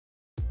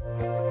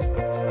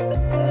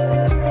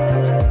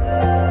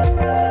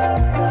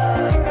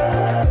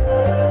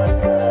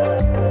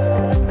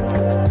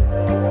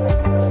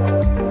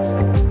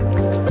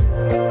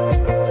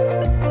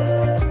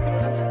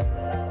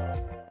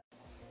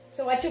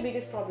your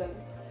biggest problem?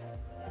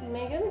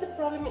 Megan, the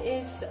problem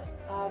is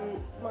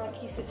my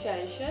key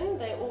situation.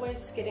 They're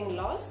always getting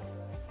lost.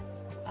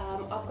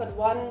 I've got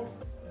one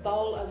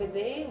bowl over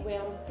there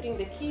where I'm putting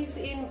the keys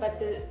in, but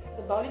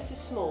the bowl is too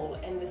small,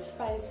 and the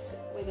space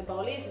where the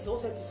bowl is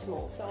also too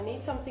small. So I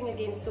need something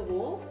against the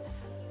wall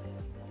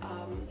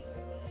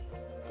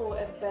for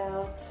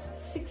about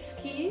 6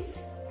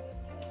 keys.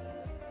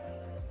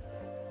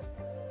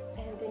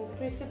 And then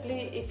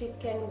preferably if it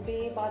can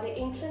be by the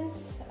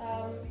entrance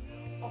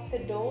of the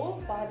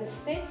door, by the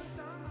steps.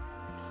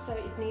 So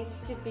it needs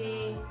to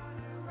be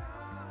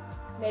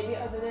maybe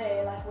over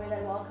there, like where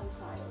the welcome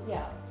sign is.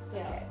 Yeah,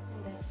 Okay.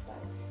 in that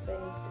space. So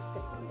it needs to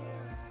fit in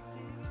there.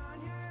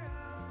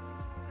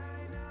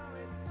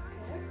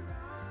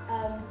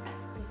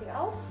 Anything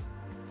else?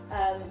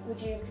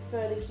 Would you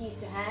prefer the keys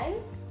to hang,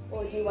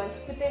 or do you want to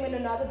put them in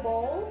another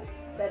bowl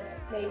that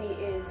maybe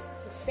is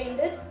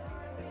suspended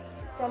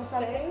from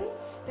something?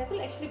 That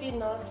will actually be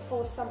nice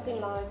for something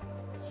like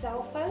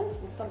cell phones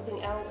and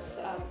something else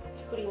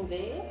to put in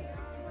there.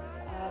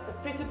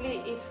 But preferably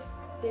if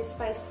there's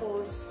space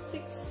for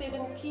 6,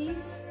 7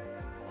 keys,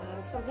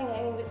 something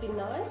hanging would be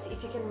nice.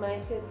 If you can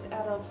make it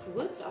out of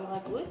wood, I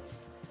like wood.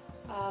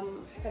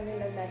 Something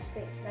that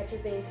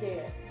matches the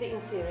interior. The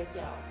interior,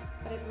 yeah.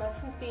 But it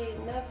mustn't be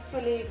no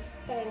fully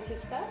fancy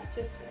stuff,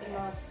 just a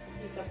nice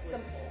piece of wood.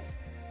 Simple.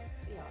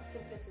 Yeah,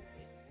 simplicity.